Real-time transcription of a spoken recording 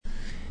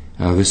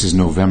This is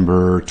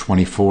November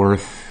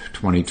 24th,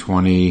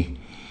 2020,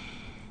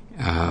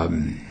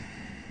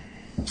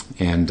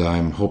 and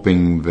I'm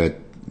hoping that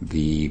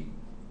the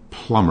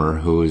plumber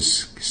who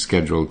is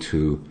scheduled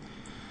to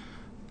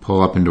pull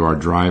up into our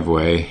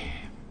driveway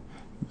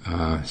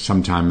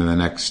sometime in the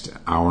next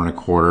hour and a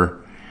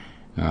quarter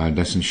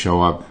doesn't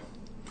show up,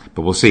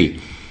 but we'll see.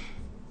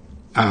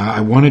 I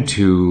wanted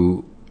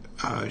to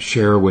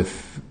share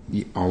with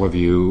all of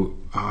you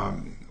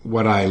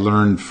what I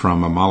learned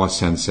from Amala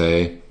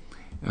Sensei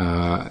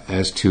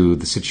as to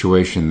the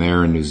situation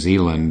there in New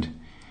Zealand,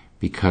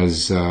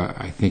 because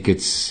I think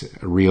it's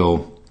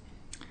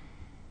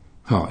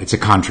it's a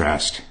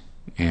contrast,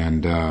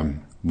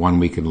 and one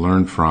we can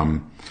learn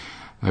from.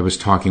 I was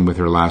talking with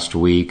her last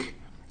week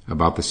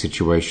about the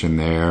situation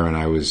there, and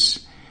I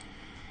was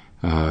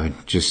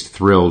just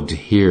thrilled to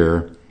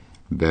hear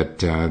that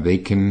they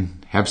can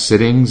have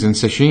sittings and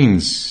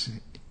sessions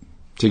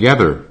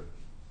together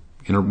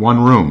in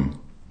one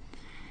room.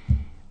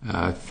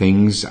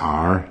 Things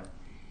are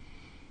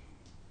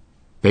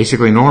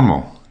basically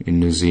normal in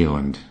New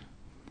Zealand.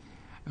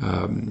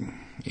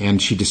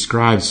 And she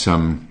describes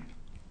some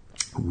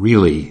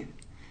really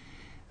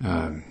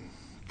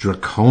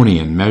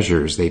draconian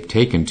measures they've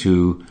taken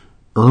to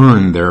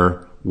earn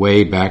their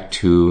way back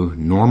to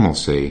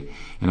normalcy.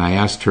 And I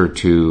asked her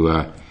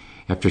to,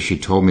 after she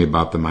told me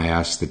about them, I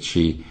asked that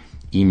she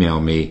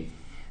email me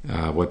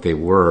what they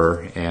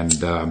were. And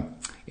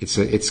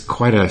it's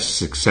quite a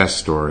success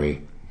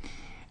story.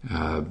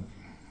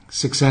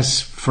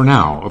 Success for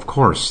now. Of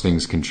course,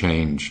 things can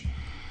change.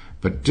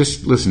 But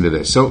just listen to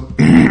this. So,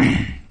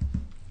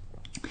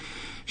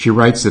 she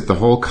writes that the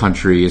whole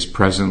country is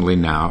presently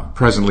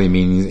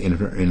meaning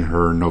in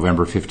her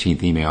November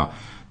 15th email,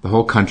 the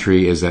whole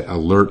country is at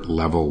alert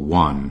level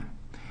 1.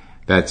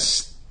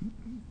 That's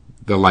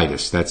the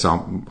lightest. That's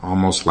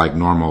almost like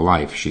normal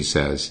life, she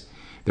says.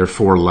 There are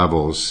 4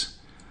 levels,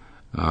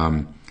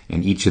 and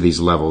each of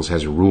these levels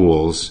has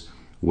rules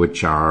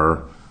which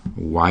are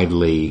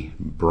widely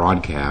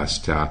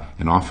broadcast,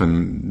 and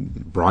often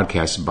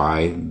broadcast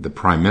by the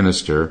Prime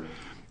Minister,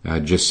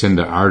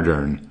 Jacinda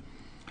Ardern.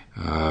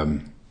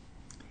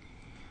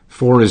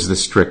 4 is the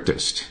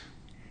strictest.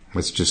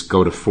 Let's just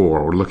go to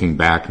 4. We're looking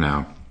back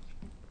now.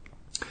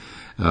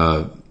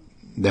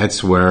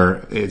 That's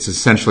where it's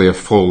essentially a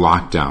full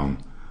lockdown,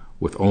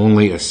 with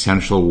only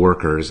essential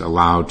workers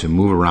allowed to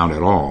move around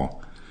at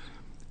all,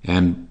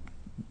 and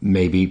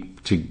maybe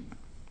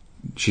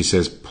she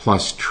says,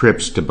 plus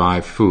trips to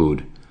buy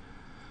food.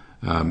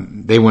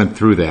 They went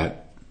through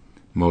that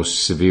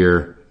most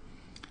severe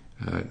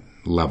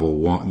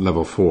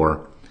level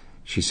 4.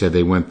 She said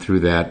they went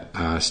through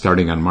that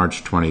starting on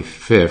March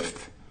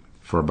 25th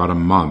for about a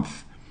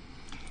month.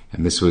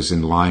 And this was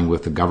in line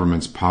with the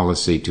government's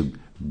policy to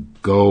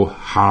go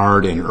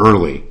hard and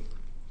early.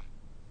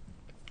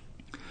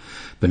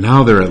 But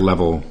now they're at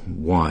level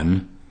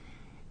 1.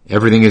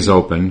 Everything is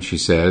open, she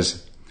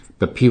says.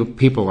 But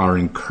people are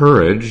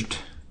encouraged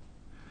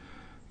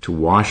to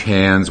wash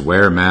hands,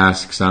 wear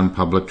masks on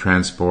public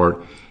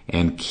transport,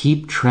 and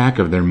keep track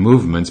of their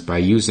movements by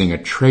using a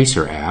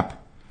tracer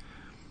app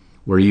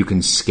where you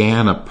can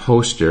scan a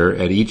poster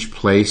at each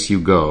place you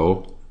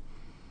go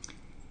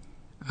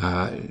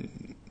to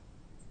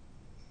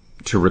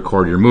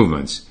record your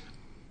movements.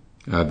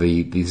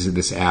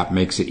 This app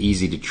makes it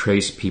easy to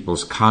trace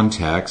people's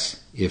contacts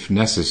if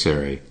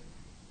necessary.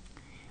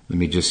 Let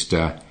me just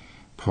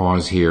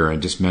pause here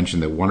and just mention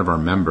that one of our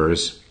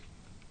members,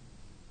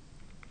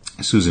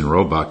 Susan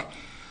Roebuck,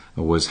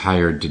 was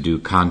hired to do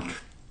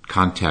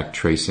contact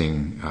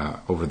tracing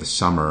over the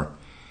summer,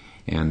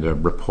 and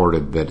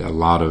reported that a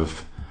lot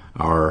of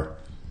our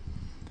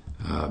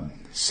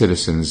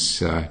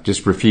citizens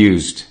just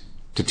refused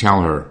to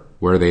tell her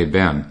where they had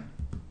been.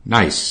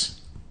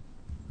 Nice.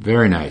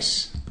 Very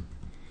nice. In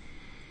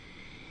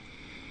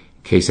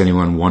case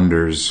anyone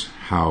wonders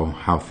how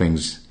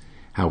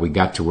we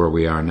got to where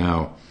we are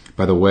now.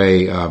 By the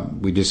way,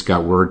 we just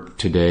got word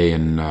today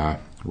in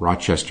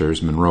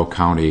Rochester's Monroe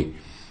County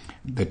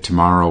that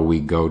tomorrow we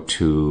go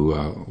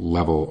to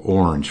level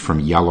orange,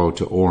 from yellow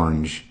to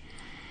orange,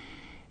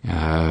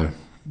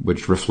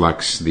 which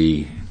reflects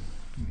the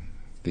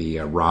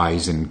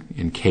rise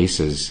in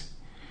cases.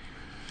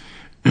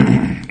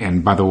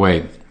 And by the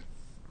way,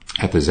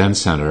 at the Zen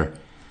Center,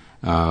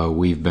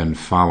 we've been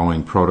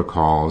following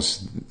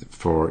protocols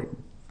for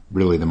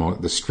really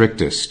the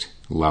strictest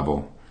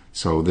level.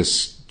 So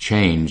this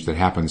change that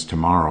happens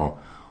tomorrow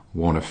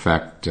won't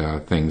affect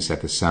things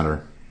at the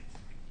center.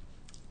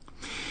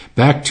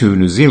 Back to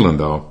New Zealand,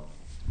 though.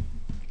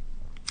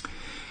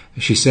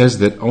 She says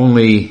that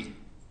only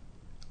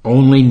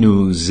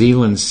New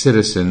Zealand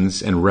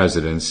citizens and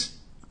residents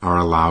are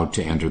allowed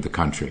to enter the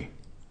country.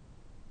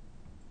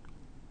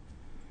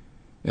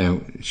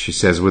 And she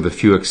says with a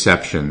few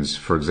exceptions.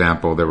 For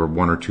example, there were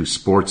 1 or 2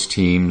 sports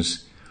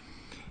teams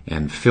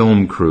and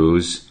film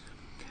crews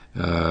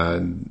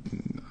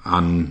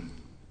on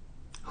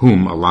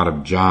whom a lot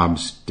of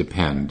jobs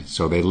depend.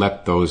 So they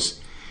let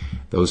those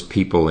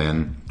people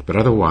in. But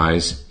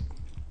otherwise,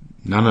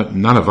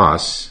 none of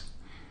us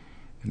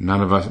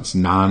None of us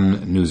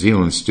non-New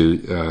Zealand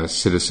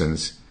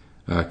citizens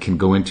can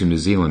go into New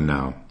Zealand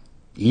now,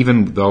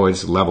 even though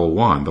it's level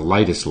 1, the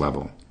lightest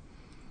level.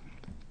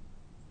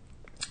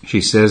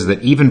 She says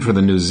that even for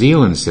the New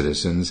Zealand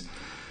citizens,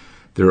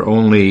 there are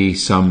only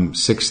some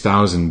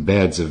 6,000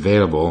 beds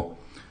available,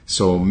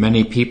 so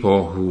many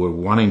people who are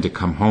wanting to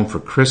come home for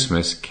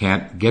Christmas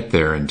can't get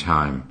there in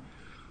time.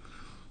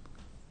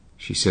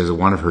 She says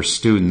one of her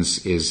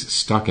students is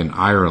stuck in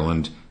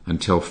Ireland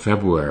until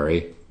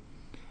February.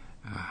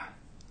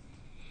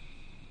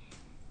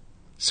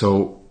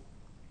 So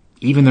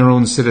even their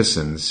own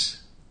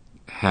citizens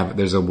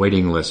there's a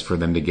waiting list for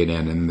them to get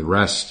in, and the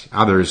rest,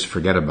 others,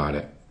 forget about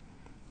it.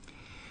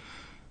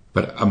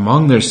 But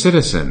among their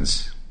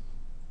citizens,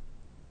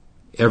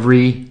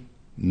 every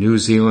New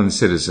Zealand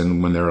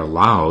citizen, when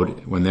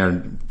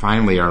they're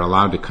finally are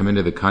allowed to come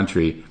into the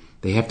country,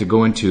 they have to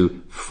go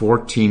into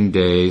 14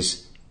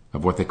 days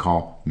of what they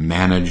call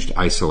managed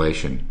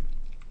isolation.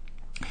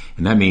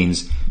 And that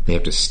means they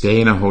have to stay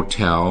in a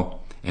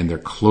hotel and they're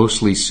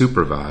closely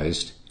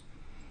supervised,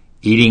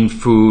 eating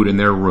food in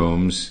their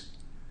rooms,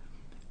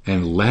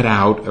 and let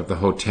out of the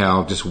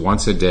hotel just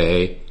once a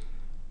day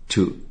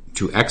to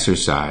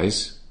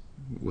exercise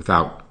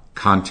without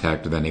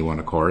contact with anyone,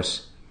 of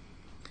course.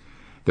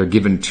 They're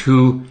given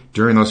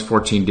during those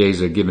 14 days,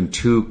 they're given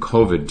 2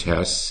 COVID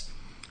tests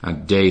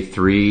on day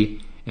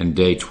 3 and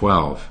day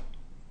 12.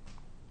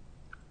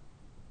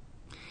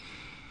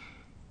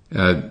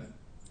 In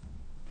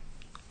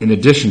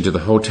addition to the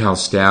hotel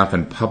staff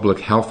and public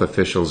health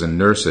officials and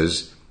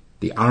nurses,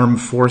 the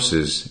armed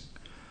forces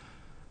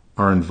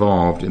are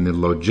involved in the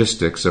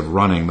logistics of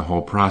running the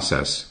whole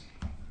process.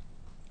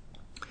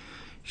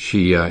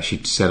 She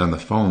said on the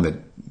phone that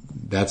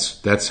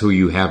that's who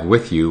you have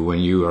with you when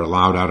you are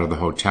allowed out of the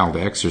hotel to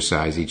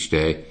exercise each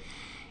day,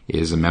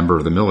 is a member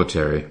of the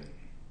military.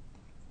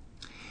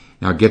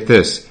 Now get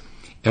this,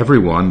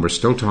 we're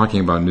still talking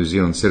about New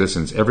Zealand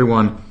citizens,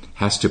 everyone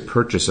has to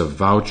purchase a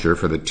voucher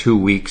for the 2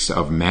 weeks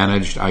of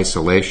managed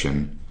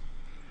isolation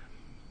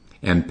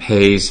and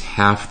pays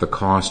half the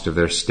cost of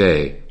their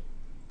stay,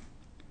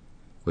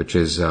 which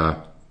is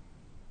about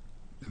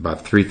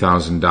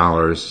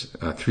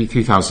 $3,000,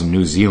 3,000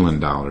 New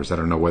Zealand dollars. I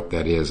don't know what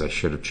that is. I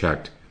should have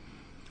checked.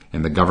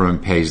 And the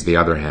government pays the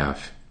other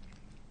half.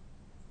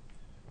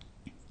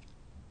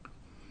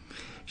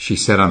 She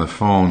said on the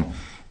phone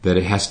that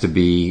it has to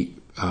be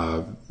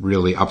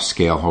really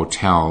upscale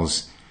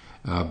hotels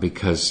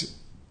because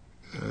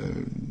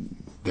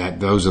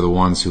those are the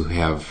ones who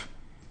have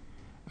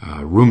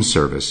room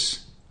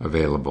service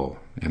available.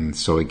 And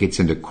so it gets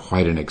into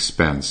quite an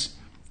expense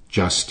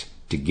just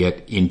to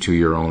get into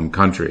your own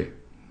country.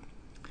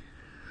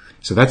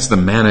 So that's the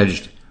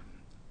managed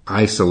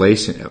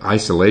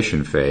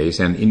isolation phase,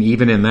 and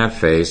even in that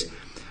phase,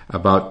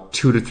 about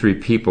 2 to 3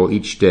 people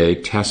each day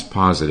test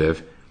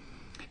positive,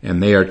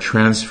 and they are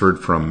transferred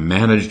from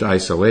managed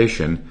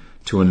isolation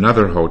to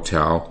another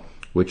hotel,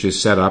 which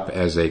is set up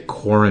as a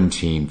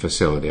quarantine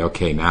facility.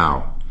 Okay,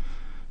 now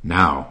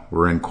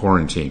we're in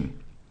quarantine.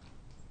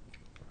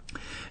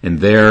 And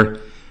they're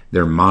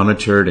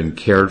monitored and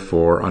cared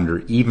for under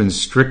even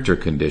stricter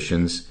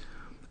conditions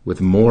with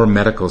more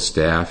medical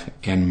staff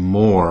and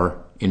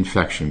more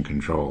infection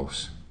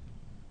controls.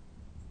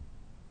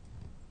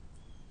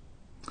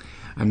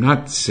 I'm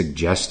not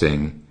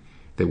suggesting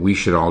that we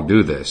should all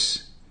do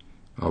this,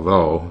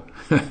 although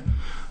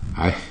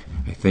I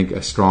think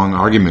a strong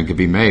argument could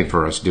be made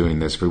for us doing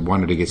this if we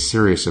wanted to get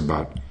serious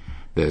about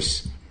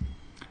this,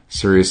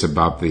 serious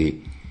about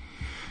the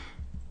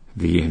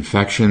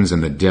infections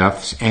and the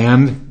deaths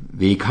and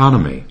the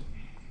economy.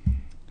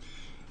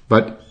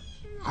 But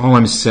all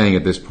I'm saying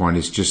at this point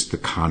is just the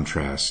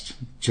contrast.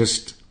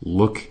 Just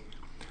look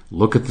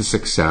at the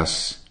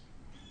success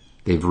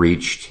they've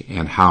reached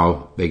and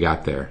how they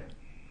got there.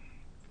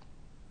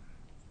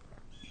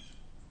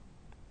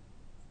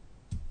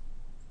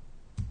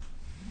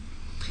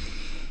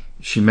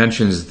 She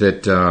mentions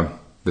that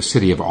the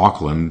city of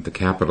Auckland, the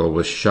capital,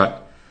 was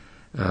shut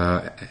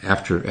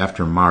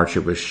after March.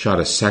 It was shut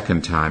a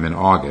second time in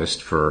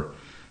August for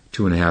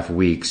 2.5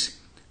 weeks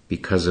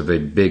because of a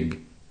big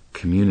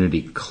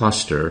community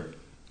cluster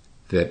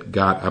that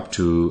got up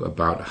to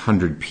about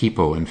 100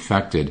 people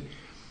infected.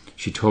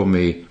 She told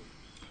me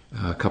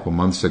a couple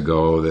months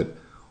ago that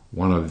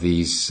one of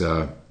these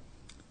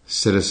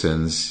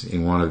citizens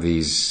in one of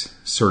these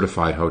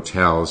certified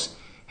hotels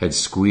had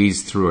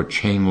squeezed through a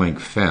chain link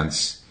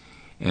fence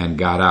and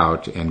got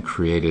out and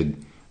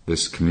created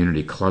this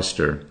community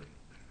cluster.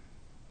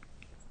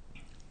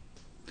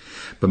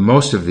 But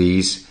most of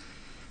these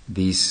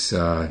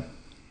all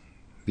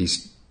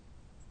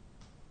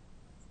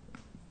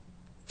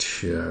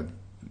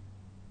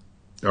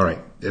right,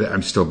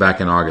 I'm still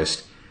back in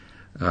August.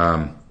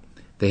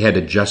 They had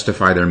to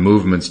justify their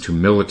movements to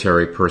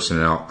military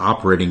personnel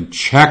operating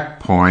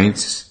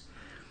checkpoints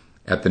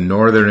at the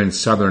northern and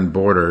southern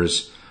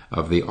borders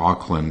of the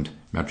Auckland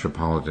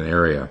metropolitan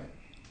area.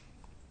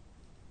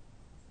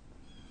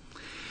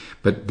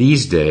 But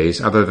these days,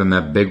 other than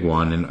that big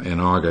one in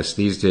August,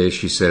 these days,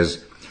 she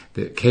says,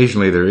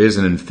 Occasionally there is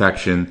an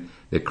infection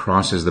that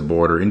crosses the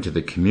border into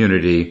the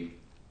community,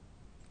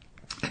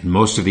 and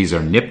most of these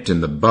are nipped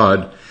in the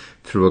bud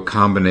through a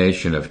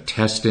combination of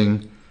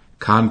testing,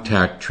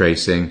 contact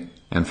tracing,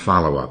 and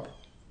follow-up.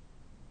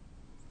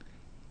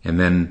 And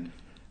then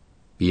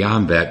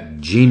beyond that,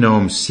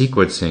 genome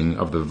sequencing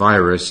of the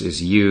virus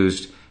is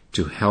used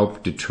to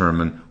help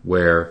determine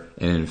where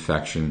an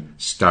infection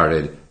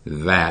started.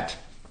 That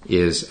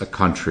is a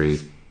country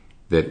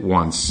that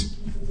wants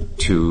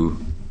to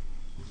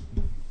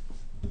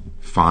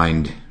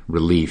find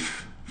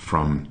relief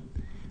from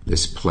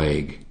this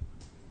plague.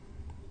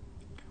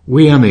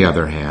 We, on the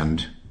other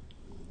hand,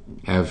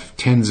 have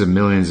tens of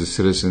millions of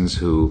citizens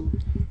who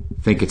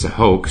think it's a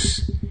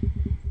hoax.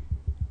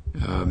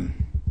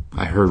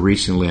 I heard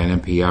recently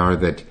on NPR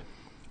that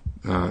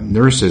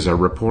nurses are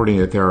reporting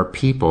that there are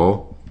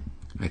people,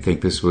 I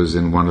think this was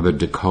in one of the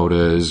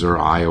Dakotas or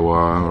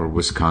Iowa or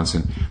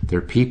Wisconsin, there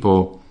are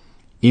people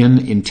in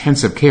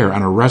intensive care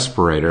on a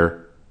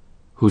respirator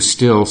who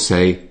still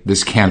say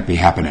this can't be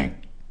happening,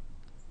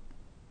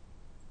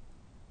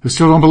 who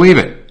still don't believe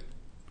it.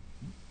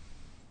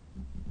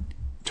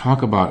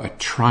 Talk about a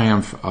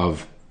triumph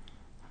of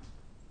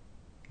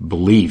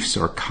beliefs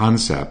or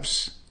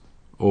concepts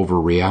over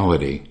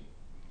reality.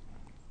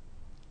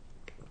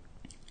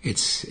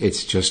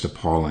 It's just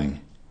appalling.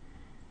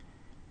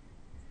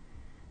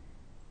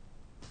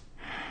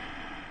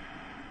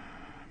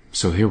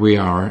 So here we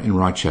are in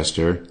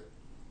Rochester.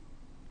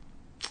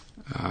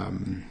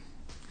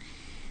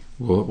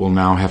 We'll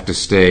now have to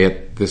stay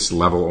at this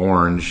level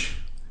orange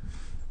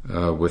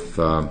with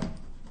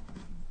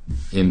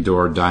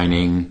indoor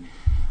dining,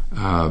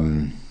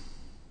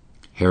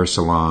 hair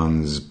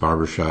salons,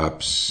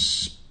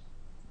 barbershops,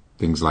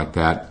 things like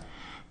that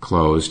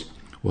closed.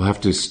 We'll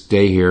have to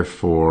stay here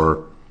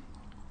for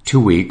 2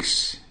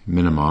 weeks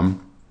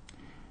minimum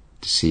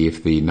to see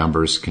if the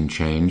numbers can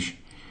change.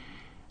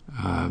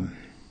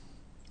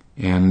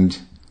 And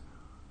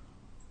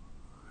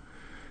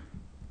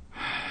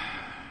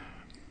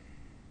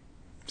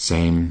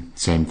same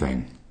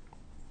thing.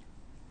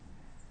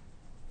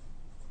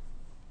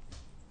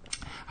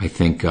 I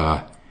think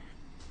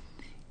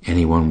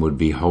anyone would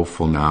be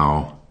hopeful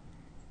now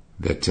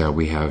that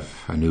we have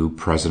a new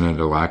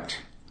president-elect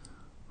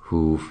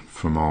who,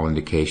 from all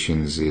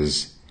indications,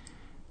 is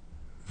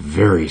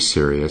very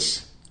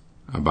serious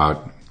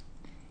about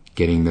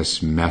getting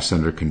this mess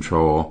under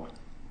control.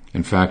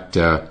 In fact,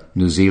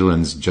 New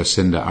Zealand's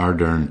Jacinda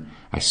Ardern,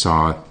 I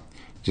saw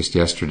just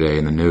yesterday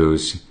in the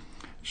news,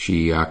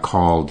 she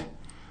called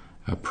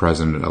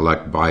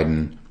President-elect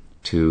Biden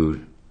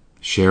to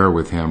share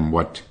with him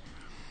what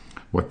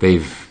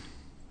they've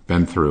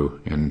been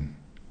through and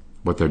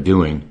what they're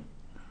doing.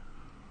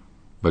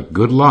 But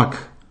good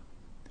luck,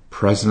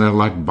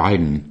 President-elect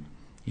Biden,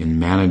 in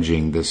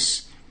managing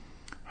this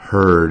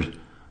herd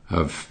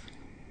of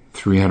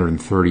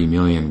 330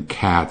 million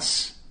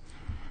cats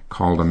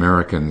called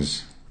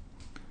Americans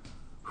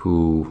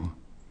who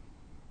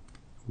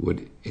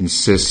would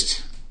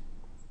insist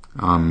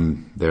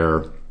on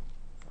their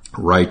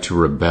right to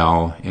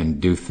rebel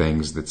and do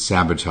things that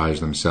sabotage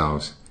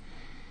themselves.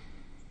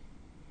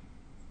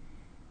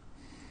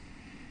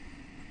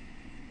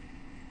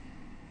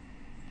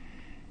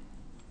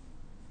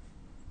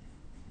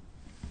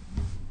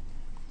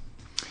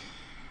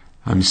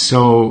 I'm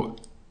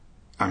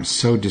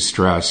so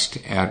distressed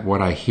at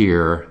what I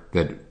hear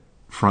that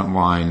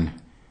frontline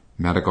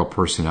medical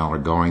personnel are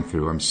going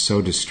through. I'm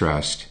so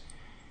distressed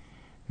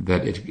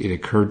that it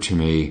occurred to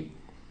me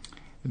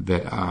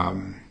that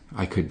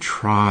I could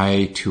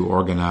try to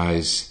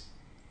organize.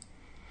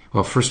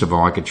 Well, first of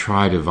all, I could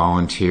try to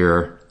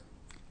volunteer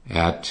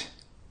at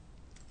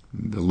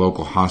the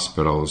local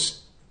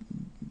hospitals.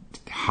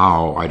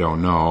 How, I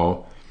don't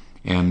know.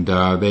 And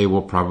they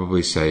will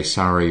probably say,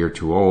 sorry, you're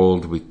too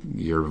old,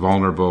 you're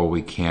vulnerable,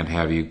 we can't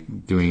have you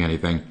doing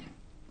anything.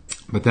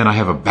 But then I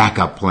have a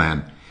backup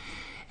plan,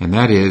 and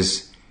that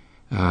is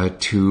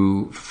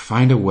to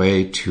find a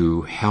way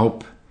to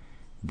help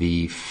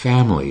the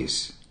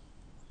families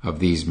of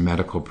these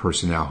medical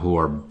personnel who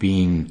are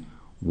being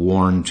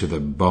worn to the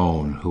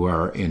bone, who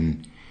are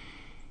in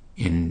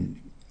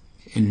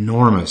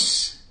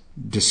enormous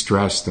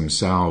distress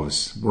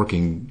themselves,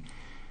 working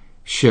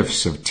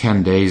shifts of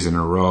 10 days in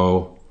a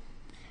row.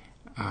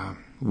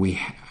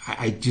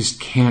 I just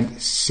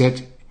can't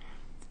sit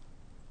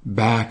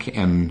back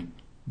and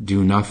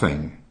do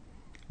nothing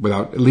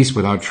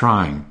without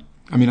trying.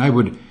 I mean, I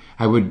would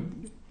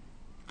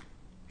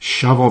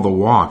shovel the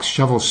walks,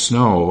 shovel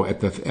snow at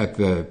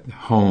the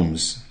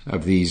homes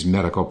of these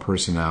medical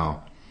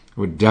personnel. I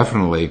would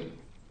definitely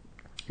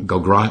go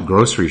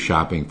grocery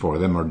shopping for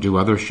them or do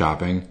other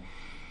shopping,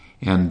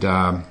 and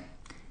I'm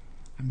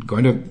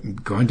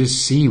going to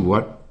see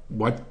what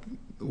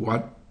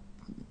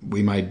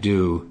we might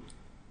do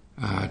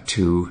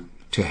to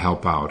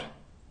help out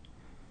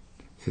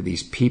to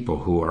these people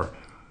who are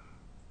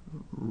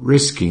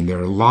risking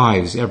their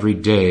lives every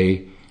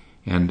day,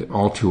 and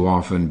all too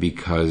often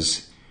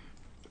because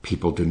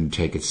people didn't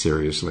take it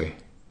seriously.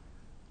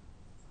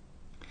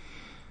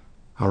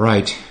 All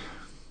right.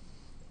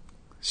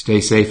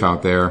 Stay safe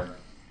out there.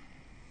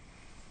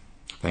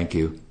 Thank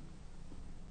you.